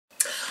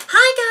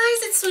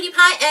it's Sweety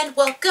Pie and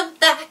welcome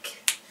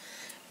back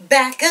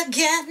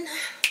again.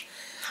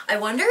 I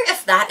wonder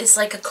if that is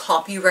like a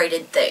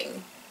copyrighted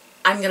thing.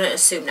 I'm gonna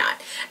assume not.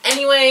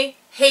 Anyway,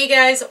 hey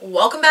guys,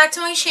 welcome back to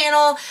my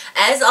channel.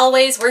 As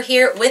always, we're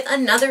here with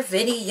another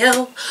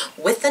video,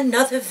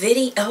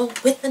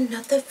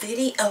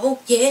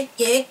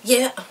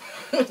 yeah. Oh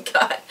my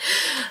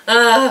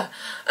god.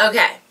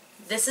 Okay.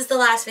 This is the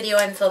last video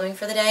I'm filming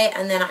for the day,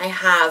 and then I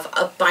have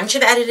a bunch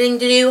of editing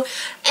to do,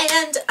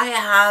 and I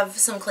have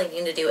some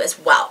cleaning to do as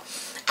well.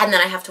 And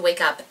then I have to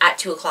wake up at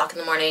 2 o'clock in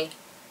the morning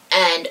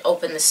and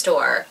open the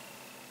store.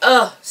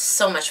 Oh,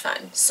 so much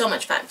fun. So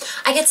much fun.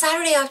 I get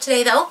Saturday off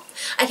today, though.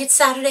 I get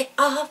Saturday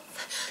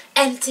off,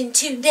 and it's in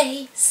 2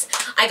 days.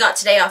 I got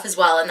today off as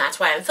well, and that's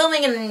why I'm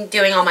filming and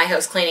doing all my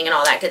house cleaning and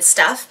all that good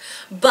stuff.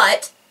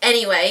 But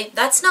anyway,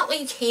 that's not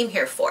what you came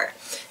here for.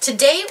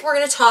 Today we're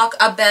going to talk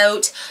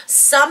about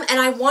some, and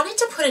I wanted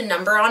to put a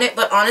number on it,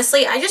 but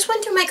honestly, I just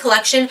went through my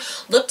collection,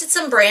 looked at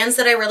some brands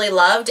that I really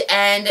loved,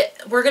 and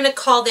we're going to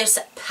call this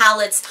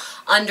palettes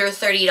under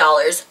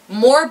 $30.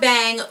 More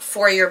bang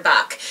for your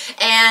buck.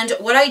 And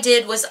what I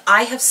did was,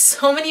 I have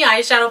so many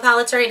eyeshadow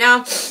palettes right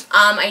now.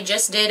 I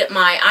just did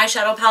my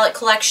eyeshadow palette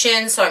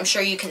collection, so I'm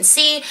sure you can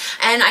see,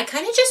 and I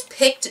kind of just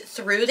picked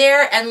through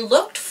there and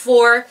looked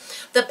for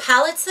the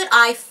palettes that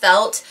I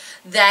felt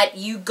that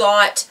you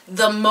got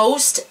the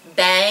most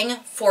bang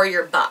for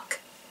your buck.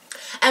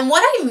 And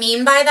what I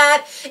mean by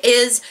that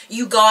is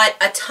you got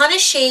a ton of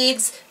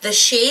shades, the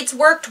shades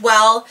worked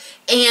well,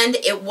 and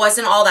it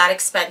wasn't all that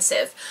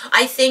expensive.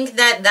 I think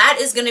that that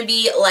is going to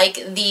be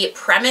like the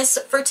premise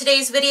for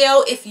today's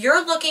video. If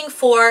you're looking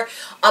for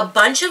a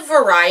bunch of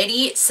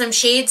variety, some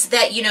shades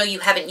that you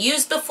haven't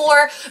used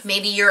before,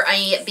 maybe you're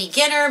a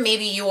beginner,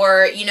 maybe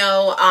you're, you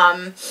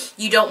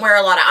don't wear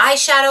a lot of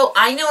eyeshadow.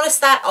 I notice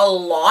that a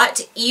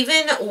lot,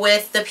 even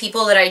with the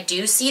people that I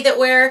do see that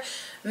wear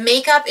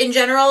makeup in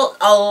general.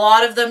 A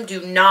lot of them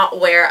do not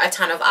wear a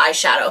ton of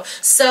eyeshadow.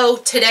 So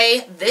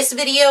today, this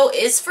video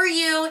is for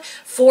you,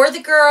 for the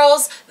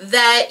girls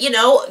that,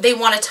 they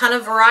want a ton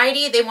of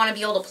variety, they want to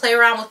be able to play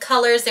around with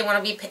colors, they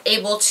want to be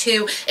able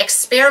to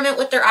experiment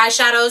with their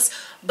eyeshadows,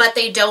 but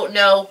they don't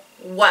know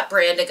what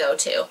brand to go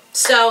to.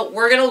 So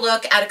we're going to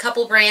look at a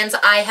couple brands.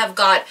 I have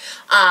got,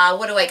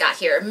 what do I got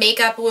here?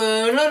 Makeup,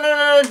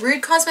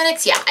 Rude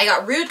Cosmetics. Yeah, I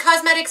got Rude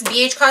Cosmetics,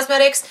 BH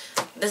Cosmetics.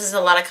 This is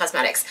a lot of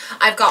cosmetics.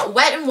 I've got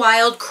Wet n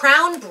Wild,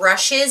 Crown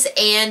Brushes,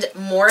 and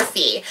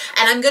Morphe.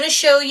 And I'm going to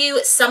show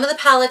you some of the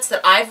palettes that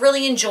I've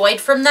really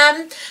enjoyed from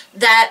them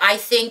that I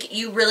think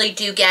you really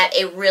do get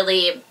a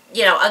really,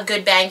 a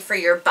good bang for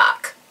your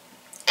buck.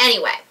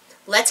 Anyway,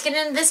 let's get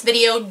into this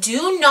video.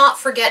 Do not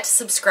forget to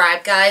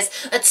subscribe, guys.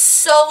 That's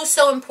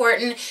so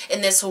important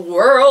in this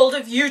world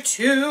of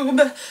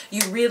YouTube.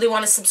 You really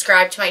want to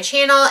subscribe to my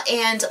channel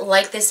and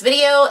like this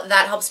video.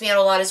 That helps me out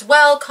a lot as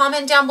well.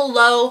 Comment down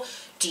below.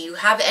 Do you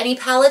have any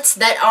palettes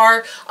that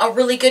are a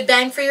really good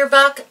bang for your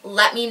buck?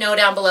 Let me know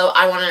down below.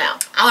 I want to know.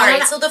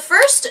 Alright, so the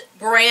first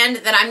brand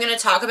that I'm going to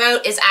talk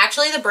about is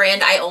actually the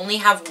brand I only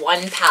have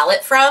one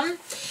palette from.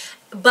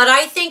 But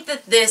I think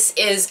that this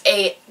is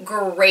a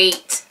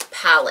great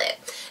palette.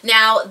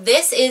 Now,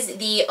 this is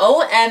the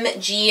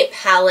OMG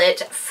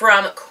palette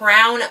from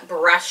Crown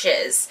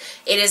Brushes.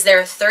 It is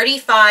their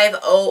 35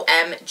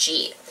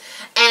 OMG.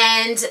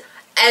 And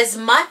as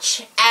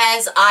much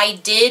as I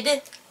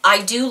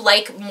do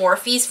like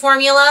Morphe's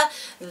formula,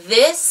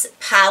 this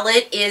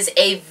palette is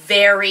a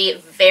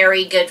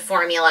very good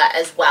formula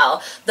as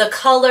well. The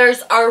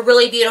colors are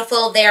really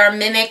beautiful. They are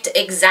mimicked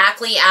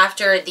exactly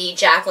after the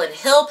Jaclyn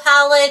Hill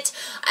palette,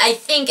 I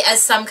think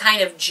as some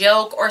kind of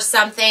joke or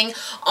something.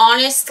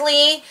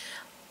 Honestly,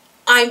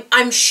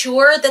 I'm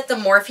sure that the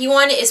Morphe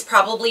one is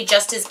probably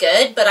just as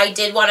good, but I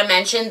did want to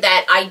mention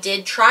that I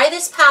did try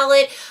this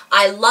palette.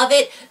 I love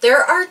it.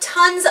 There are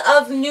tons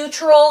of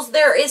neutrals.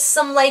 There is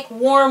some like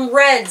warm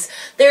reds.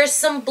 There's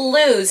some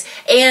blues.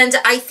 And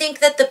I think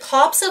that the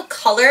pops of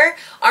color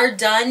are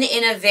done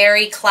in a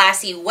very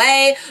classy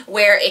way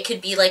where it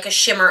could be like a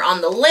shimmer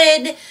on the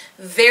lid.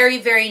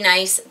 Very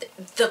nice.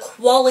 The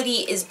quality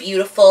is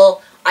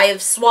beautiful. I have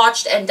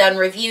swatched and done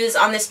reviews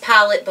on this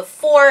palette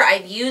before.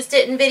 I've used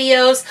it in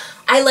videos.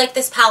 I like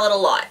this palette a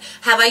lot.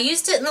 Have I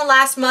used it in the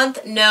last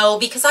month? No,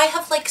 because I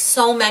have like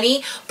so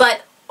many.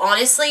 But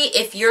honestly,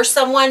 if you're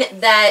someone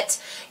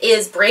that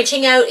is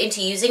branching out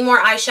into using more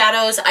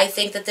eyeshadows, I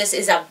think that this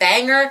is a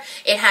banger.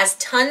 It has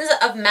tons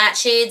of matte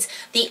shades.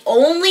 The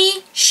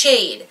only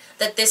shade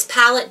that this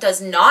palette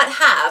does not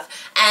have,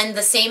 and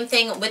the same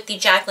thing with the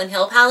Jaclyn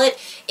Hill palette,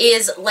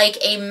 is like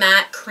a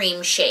matte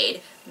cream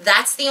shade.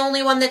 That's the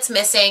only one that's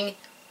missing.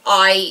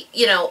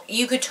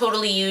 You could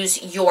totally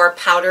use your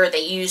powder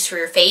that you use for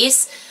your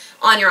face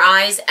on your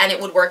eyes and it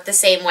would work the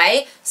same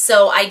way.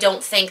 So I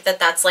don't think that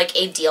that's like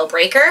a deal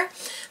breaker.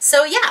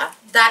 So yeah,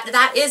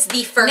 that is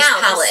the first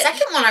palette. The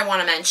second one I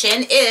want to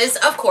mention is,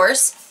 of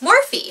course,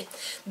 Morphe.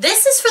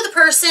 This is for the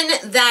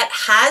person that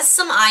has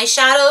some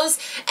eyeshadows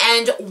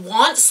and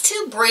wants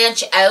to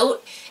branch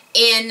out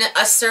in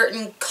a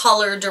certain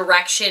color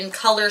direction,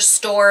 color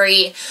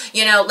story.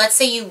 You know, let's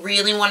say you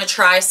really want to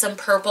try some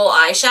purple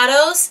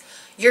eyeshadows.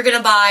 You're going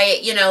to buy,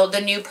 you know, the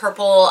new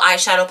purple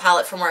eyeshadow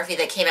palette from Morphe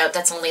that came out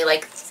that's only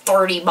like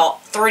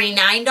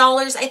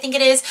 $39, I think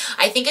it is.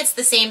 I think it's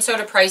the same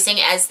sort of pricing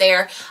as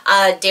their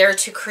Dare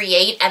to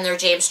Create and their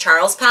James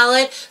Charles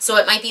palette, so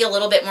it might be a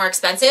little bit more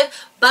expensive,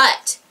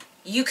 but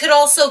you could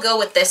also go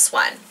with this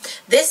one.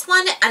 This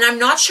one, and I'm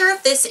not sure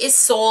if this is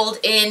sold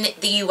in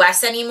the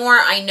US anymore.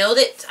 I know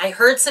that I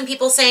heard some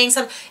people saying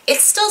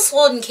it's still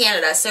sold in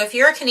Canada. So if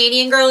you're a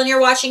Canadian girl and you're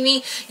watching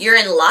me, you're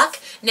in luck.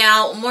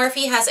 Now,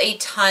 Morphe has a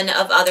ton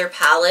of other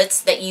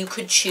palettes that you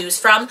could choose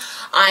from.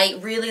 I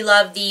really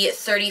love the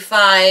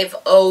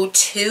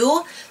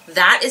 3502.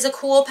 That is a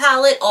cool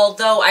palette,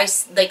 although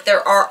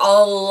there are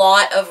a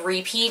lot of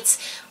repeats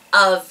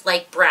of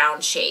like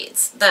brown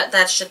shades.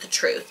 That's just the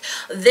truth.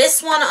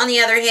 This one, on the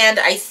other hand,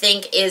 I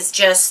think is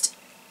just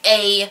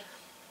a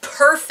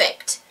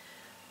perfect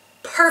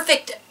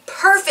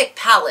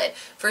palette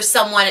for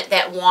someone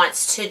that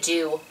wants to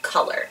do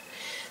color.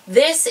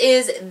 This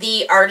is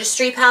the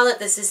Artistry palette.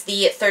 This is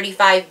the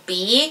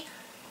 35B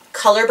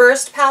Color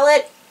Burst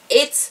palette.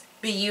 It's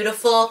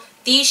beautiful.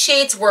 These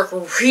shades work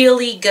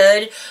really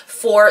good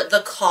for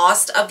the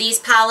cost of these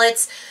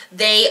palettes.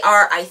 They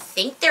are, I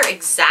think they're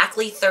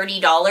exactly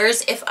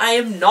 $30 if I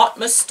am not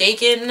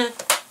mistaken.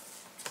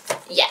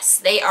 Yes,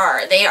 they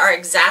are. They are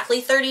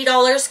exactly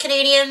 $30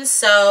 Canadian,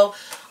 so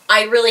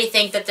I really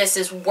think that this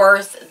is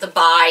worth the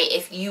buy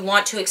if you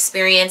want to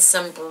experience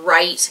some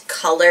bright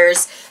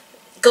colors.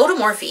 Go to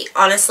Morphe.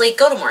 Honestly,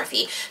 go to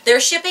Morphe.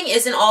 Their shipping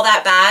isn't all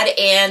that bad,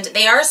 and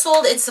they are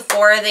sold in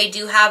Sephora. They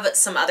do have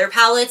some other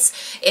palettes.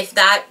 If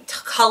that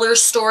color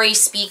story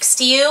speaks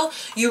to you,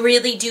 you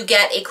really do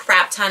get a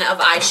crap ton of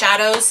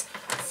eyeshadows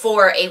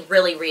for a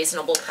really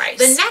reasonable price.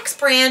 The next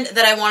brand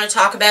that I want to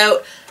talk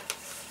about,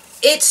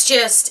 it's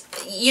just,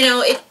 you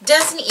know, it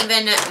doesn't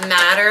even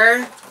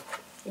matter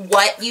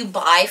what you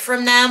buy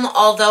from them,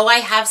 although I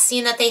have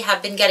seen that they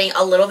have been getting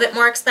a little bit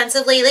more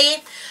expensive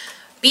lately.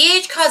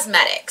 BH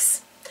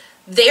Cosmetics.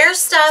 Their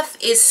stuff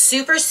is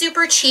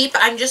super cheap.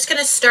 I'm just going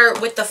to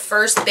start with the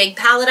first big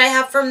palette I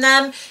have from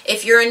them.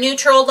 If you're a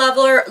neutral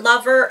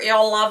lover,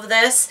 you'll love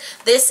this.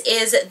 This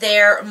is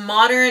their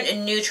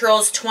Modern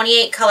Neutrals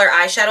 28 color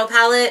eyeshadow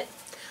palette.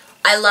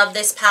 I love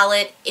this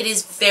palette. It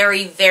is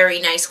very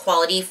nice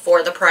quality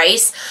for the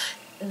price.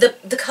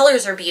 The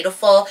colors are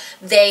beautiful.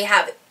 They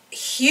have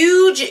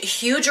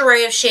huge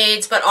array of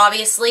shades, but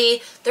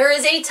obviously there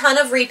is a ton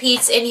of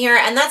repeats in here,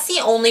 and that's the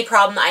only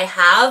problem I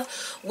have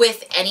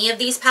with any of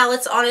these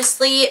palettes,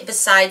 honestly,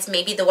 besides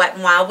maybe the Wet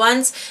n Wild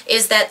ones,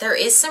 is that there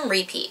is some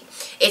repeat.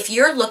 If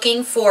you're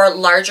looking for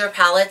larger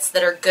palettes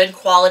that are good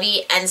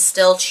quality and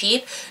still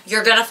cheap,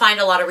 you're gonna find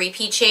a lot of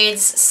repeat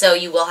shades, so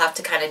you will have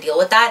to kind of deal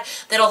with that.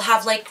 That'll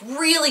have like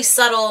really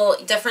subtle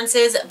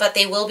differences, but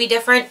they will be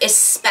different,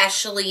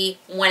 especially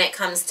when it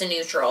comes to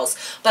neutrals.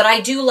 But I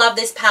do love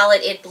this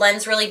palette. It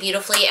blends really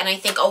beautifully, and I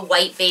think a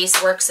white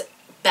base works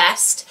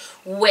best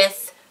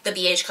with the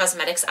BH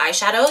Cosmetics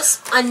eyeshadows.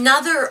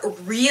 Another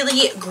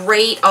really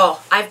great,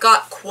 I've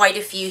got quite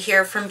a few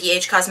here from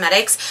BH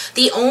Cosmetics.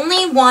 The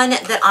only one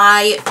that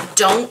I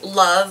don't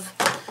love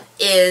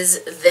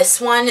is this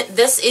one.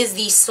 This is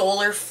the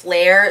Solar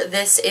Flare.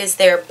 This is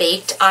their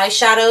baked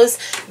eyeshadows.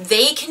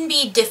 They can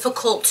be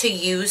difficult to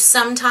use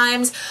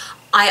sometimes.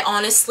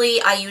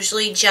 I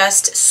usually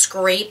just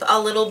scrape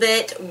a little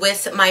bit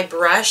with my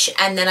brush,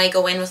 and then I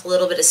go in with a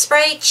little bit of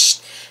spray,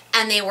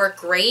 and they work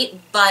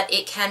great, but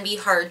it can be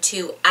hard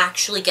to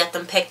actually get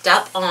them picked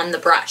up on the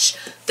brush.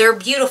 They're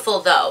beautiful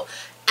though,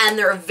 and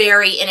they're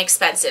very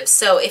inexpensive.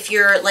 So if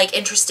you're like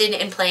interested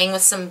in playing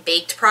with some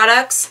baked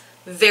products,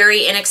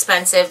 very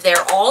inexpensive.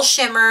 They're all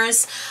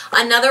shimmers.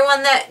 Another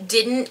one that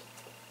didn't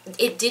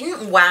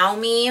wow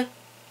me,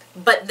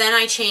 but then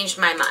I changed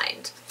my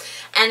mind.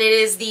 And it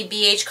is the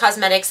BH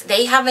Cosmetics.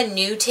 They have a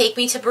new Take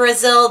Me to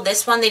Brazil.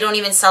 This one, they don't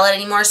even sell it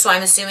anymore, so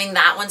I'm assuming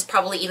that one's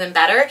probably even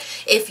better.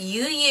 If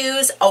you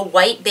use a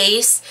white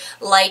base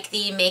like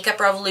the Makeup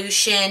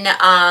Revolution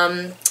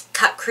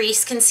Cut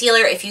Crease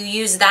Concealer, if you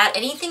use that,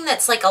 anything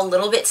that's like a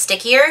little bit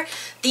stickier,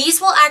 these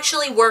will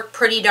actually work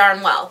pretty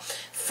darn well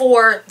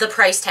for the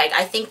price tag.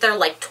 I think they're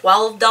like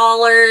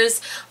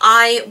 $12.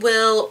 I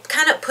will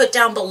kind of put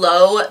down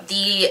below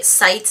the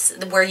sites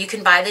where you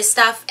can buy this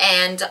stuff,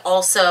 and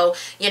also,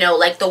 you know,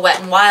 like the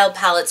Wet n Wild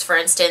palettes, for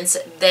instance,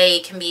 they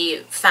can be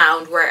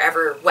found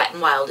wherever Wet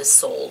n Wild is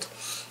sold.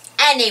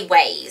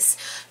 Anyways,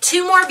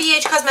 two more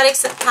BH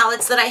Cosmetics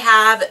palettes that I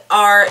have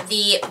are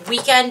the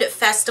Weekend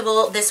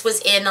Festival. This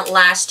was in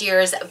last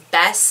year's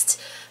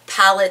Best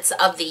Palettes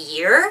of the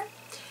Year.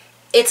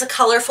 It's a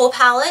colorful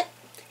palette.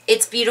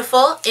 It's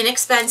beautiful,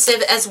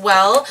 inexpensive as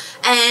well,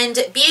 and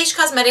BH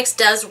Cosmetics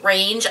does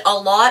range. A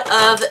lot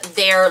of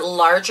their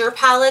larger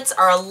palettes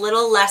are a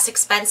little less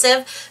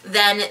expensive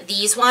than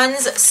these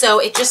ones, so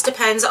it just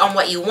depends on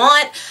what you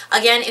want.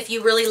 Again, if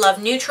you really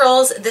love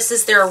neutrals, this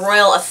is their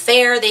Royal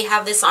Affair. They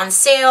have this on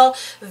sale.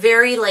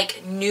 Very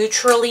like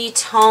neutrally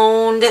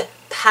toned,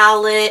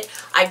 palette.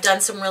 I've done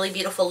some really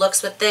beautiful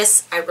looks with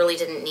this. I really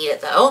didn't need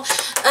it though.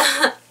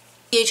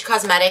 BH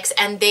Cosmetics,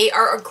 and they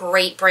are a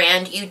great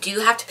brand. You do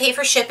have to pay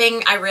for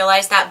shipping, I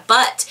realize that,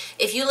 but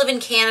if you live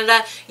in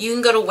Canada, you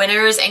can go to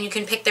Winners and you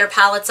can pick their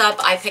palettes up.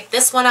 I picked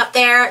this one up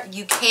there.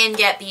 You can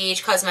get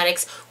BH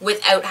Cosmetics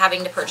without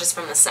having to purchase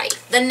from the site.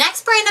 The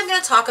next brand I'm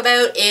going to talk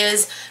about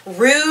is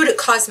Rude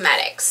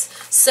Cosmetics.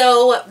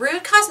 So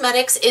Rude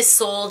Cosmetics is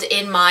sold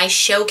in my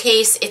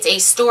Showcase. It's a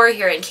store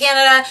here in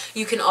Canada.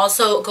 You can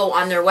also go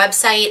on their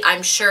website.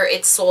 I'm sure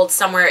it's sold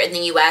somewhere in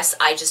the US.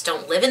 I just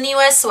don't live in the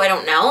US, so I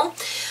don't know.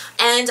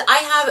 And I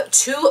have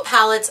two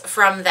palettes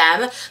from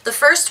them. The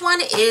first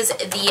one is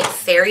the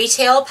Fairy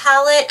Tale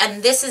palette,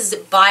 and this is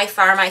by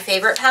far my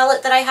favorite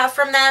palette that I have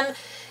from them.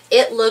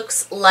 It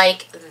looks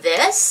like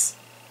this.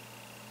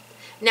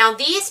 Now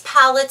these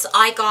palettes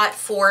I got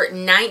for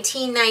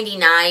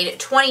 $19.99,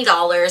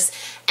 $20,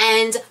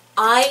 and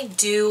I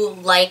do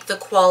like the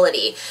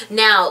quality.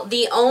 Now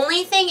the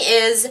only thing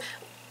is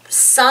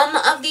some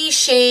of these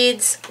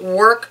shades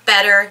work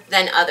better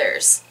than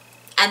others.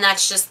 And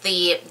that's just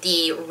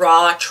the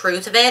raw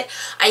truth of it.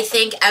 I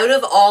think out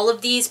of all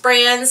of these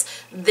brands,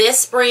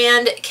 this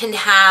brand can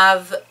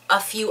have a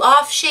few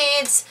off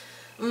shades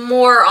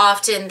more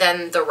often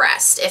than the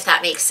rest, if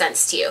that makes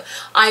sense to you.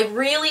 I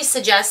really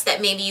suggest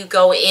that maybe you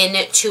go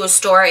into a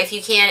store if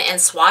you can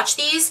and swatch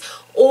these,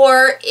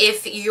 or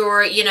if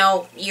you're,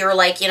 you're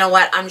like, you know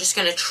what, I'm just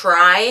gonna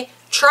try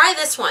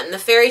this one. The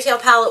Fairy Tale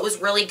palette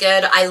was really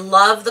good. I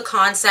love the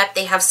concept.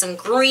 They have some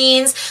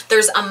greens.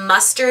 There's a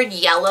mustard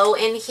yellow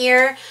in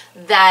here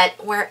that,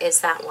 where is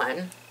that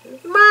one?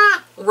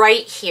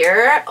 Right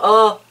here.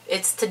 Oh,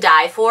 it's to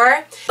die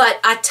for.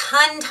 But a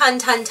ton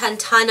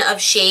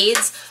of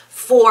shades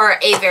for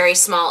a very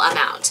small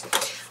amount.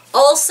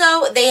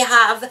 Also, they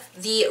have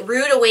the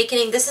Rude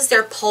Awakening. This is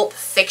their Pulp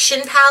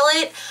Fiction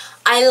palette.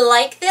 I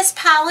like this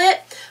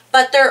palette,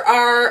 but there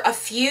are a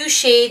few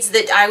shades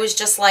that I was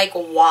just like,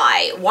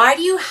 why? Why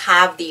do you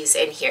have these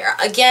in here?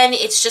 Again,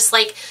 it's just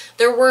like,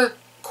 there were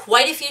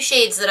quite a few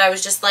shades that I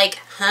was just like,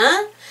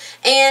 huh?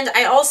 And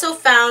I also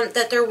found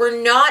that there were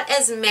not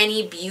as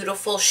many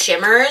beautiful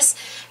shimmers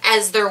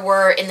as there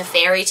were in the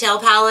Fairy Tale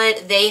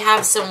palette. They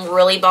have some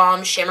really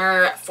bomb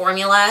shimmer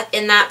formula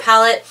in that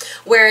palette,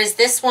 whereas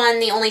this one,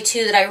 the only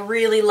two that I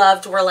really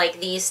loved were like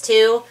these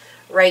two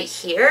right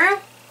here.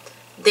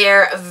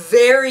 They're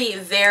very,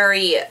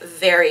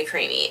 very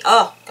creamy.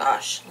 Oh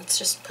gosh, let's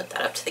just put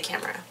that up to the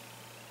camera.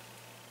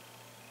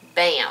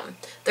 Bam.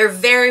 They're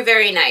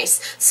very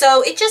nice.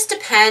 So it just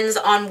depends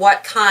on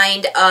what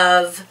kind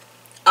of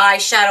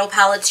eyeshadow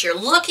palettes you're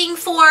looking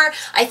for.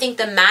 I think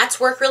the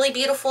mattes work really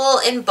beautiful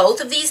in both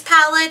of these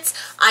palettes.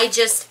 I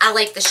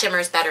like the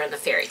shimmers better in the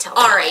Fairy Tale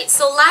palette. Alright,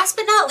 so last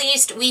but not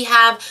least, we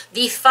have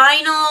the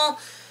final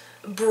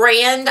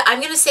brand. I'm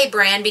going to say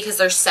brand because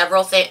there's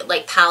several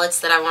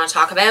palettes that I want to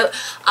talk about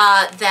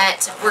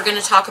that we're going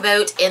to talk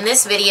about in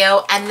this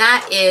video, and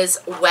that is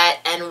Wet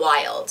n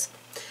Wild.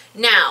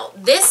 Now,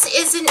 this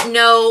isn't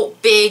no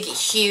big,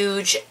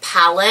 huge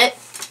palette,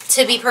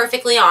 to be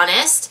perfectly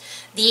honest.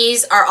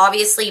 These are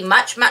obviously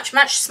much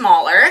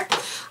smaller.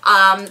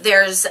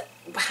 There's,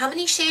 how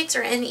many shades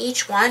are in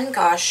each one?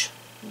 Gosh,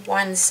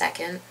 1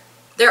 second.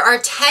 There are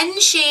 10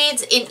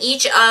 shades in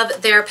each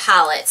of their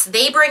palettes.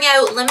 They bring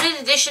out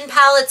limited edition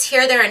palettes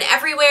here, there, and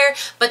everywhere,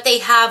 but they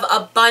have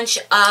a bunch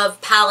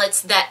of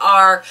palettes that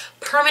are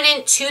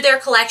permanent to their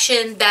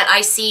collection that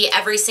I see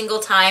every single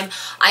time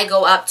I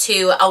go up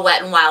to a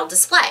Wet n Wild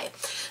display.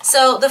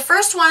 So the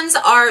first ones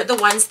are the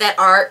ones that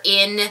are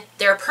in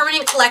their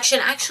permanent collection.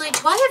 Actually,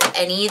 do I have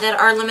any that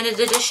are limited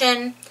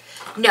edition?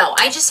 No,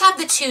 I just have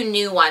the two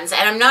new ones,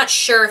 and I'm not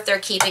sure if they're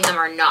keeping them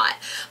or not.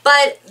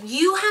 But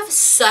you have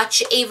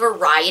such a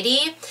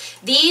variety.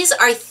 These,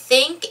 I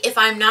think, if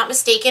I'm not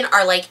mistaken,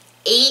 are like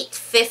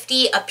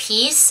 $8.50 a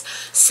piece.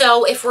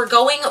 So if we're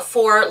going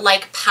for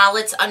like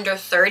palettes under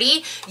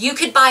 30, you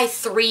could buy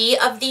 3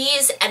 of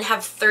these and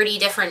have 30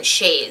 different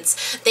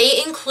shades.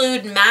 They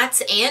include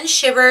mattes and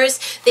shimmers.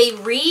 They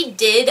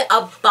redid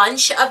a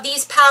bunch of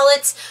these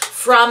palettes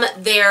from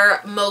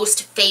their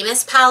most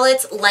famous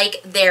palettes,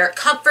 like their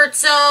Comfort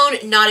Zone,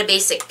 Not a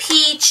Basic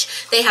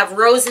Peach. They have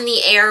Rose in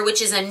the Air,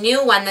 which is a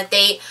new one that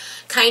they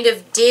kind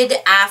of did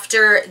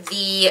after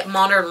the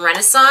Modern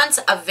Renaissance.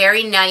 A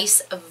very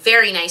nice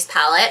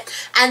palette.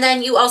 And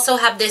then you also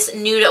have this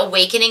Nude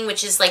Awakening,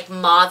 which is like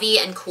mauve-y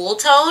and cool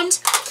toned.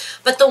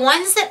 But the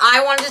ones that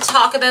I wanted to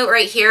talk about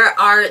right here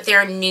are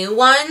their new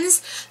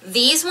ones.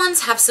 These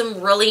ones have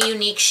some really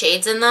unique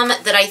shades in them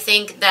that I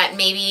think that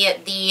maybe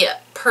the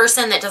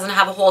person that doesn't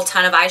have a whole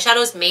ton of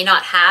eyeshadows may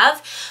not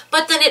have.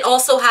 But then it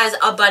also has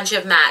a bunch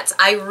of mattes.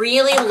 I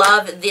really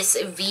love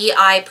this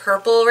VI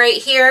purple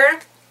right here.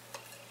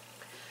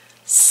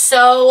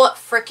 So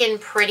freaking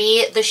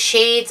pretty. The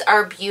shades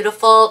are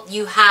beautiful.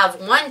 You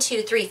have 1,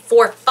 2, 3,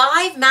 4,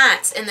 5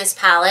 mattes in this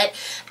palette,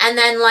 and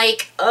then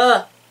like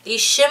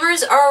These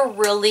shimmers are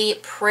really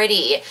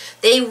pretty.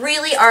 They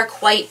really are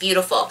quite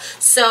beautiful.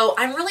 So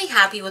I'm really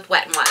happy with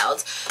Wet n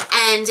Wild.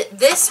 And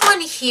this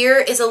one here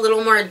is a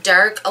little more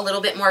dark, a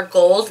little bit more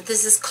gold.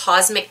 This is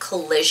Cosmic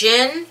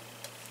Collision.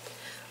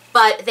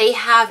 But they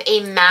have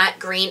a matte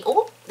green.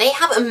 Oh, they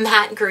have a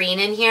matte green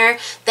in here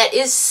that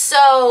is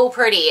so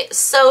pretty.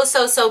 So,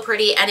 so, so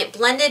pretty. And it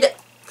blended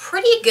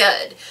pretty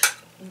good.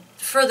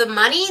 For the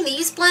money,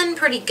 these blend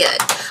pretty good.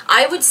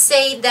 I would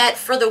say that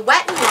for the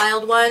Wet n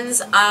Wild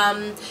ones,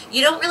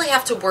 you don't really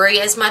have to worry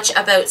as much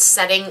about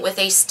setting with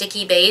a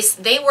sticky base.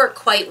 They work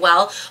quite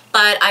well,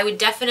 but I would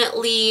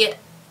definitely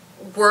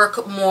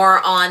work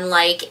more on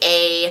like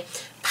a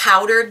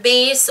powdered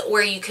base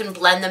where you can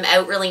blend them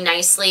out really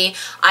nicely.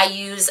 I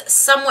use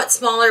somewhat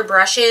smaller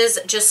brushes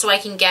just so I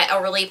can get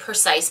a really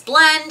precise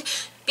blend,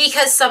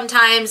 because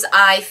sometimes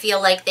I feel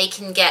like they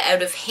can get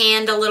out of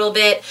hand a little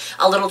bit,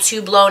 a little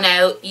too blown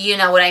out, you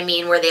know what I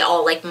mean, where they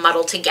all like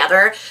muddle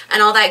together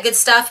and all that good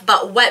stuff.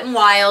 But Wet n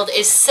Wild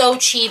is so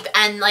cheap,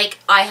 and like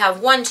I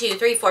have 1, 2,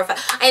 3, 4,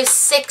 5, I have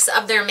 6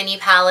 of their mini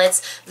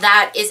palettes.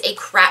 That is a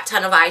crap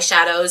ton of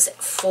eyeshadows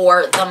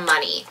for the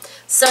money.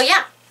 So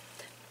yeah,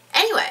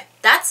 anyway.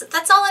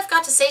 That's all I've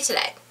got to say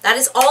today. That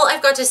is all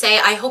I've got to say.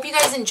 I hope you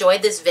guys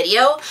enjoyed this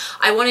video.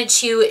 I wanted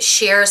to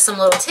share some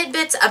little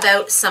tidbits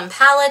about some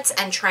palettes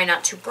and try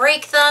not to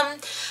break them,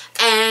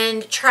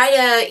 and try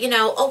to, you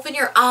know, open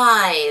your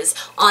eyes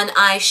on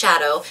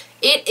eyeshadow.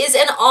 It is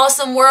an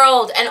awesome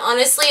world, and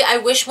honestly, I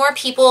wish more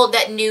people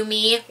that knew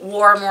me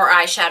wore more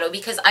eyeshadow,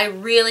 because I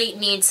really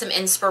need some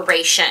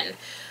inspiration.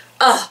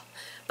 Ugh.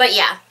 But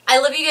yeah, I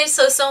love you guys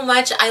so, so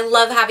much. I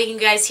love having you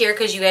guys here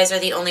because you guys are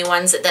the only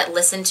ones that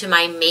listen to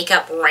my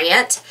makeup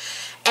rant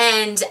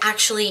and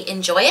actually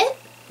enjoy it.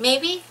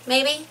 Maybe.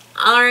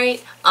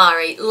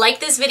 Alright. Like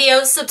this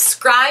video,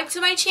 subscribe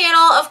to my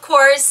channel, of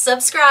course,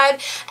 subscribe.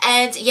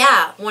 And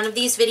yeah, one of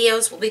these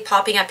videos will be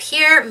popping up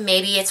here.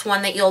 Maybe it's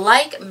one that you'll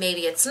like,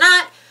 maybe it's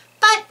not,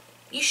 but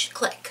you should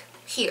click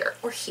here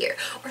or here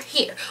or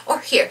here or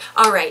here.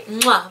 Alright,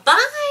 mwah,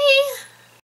 bye!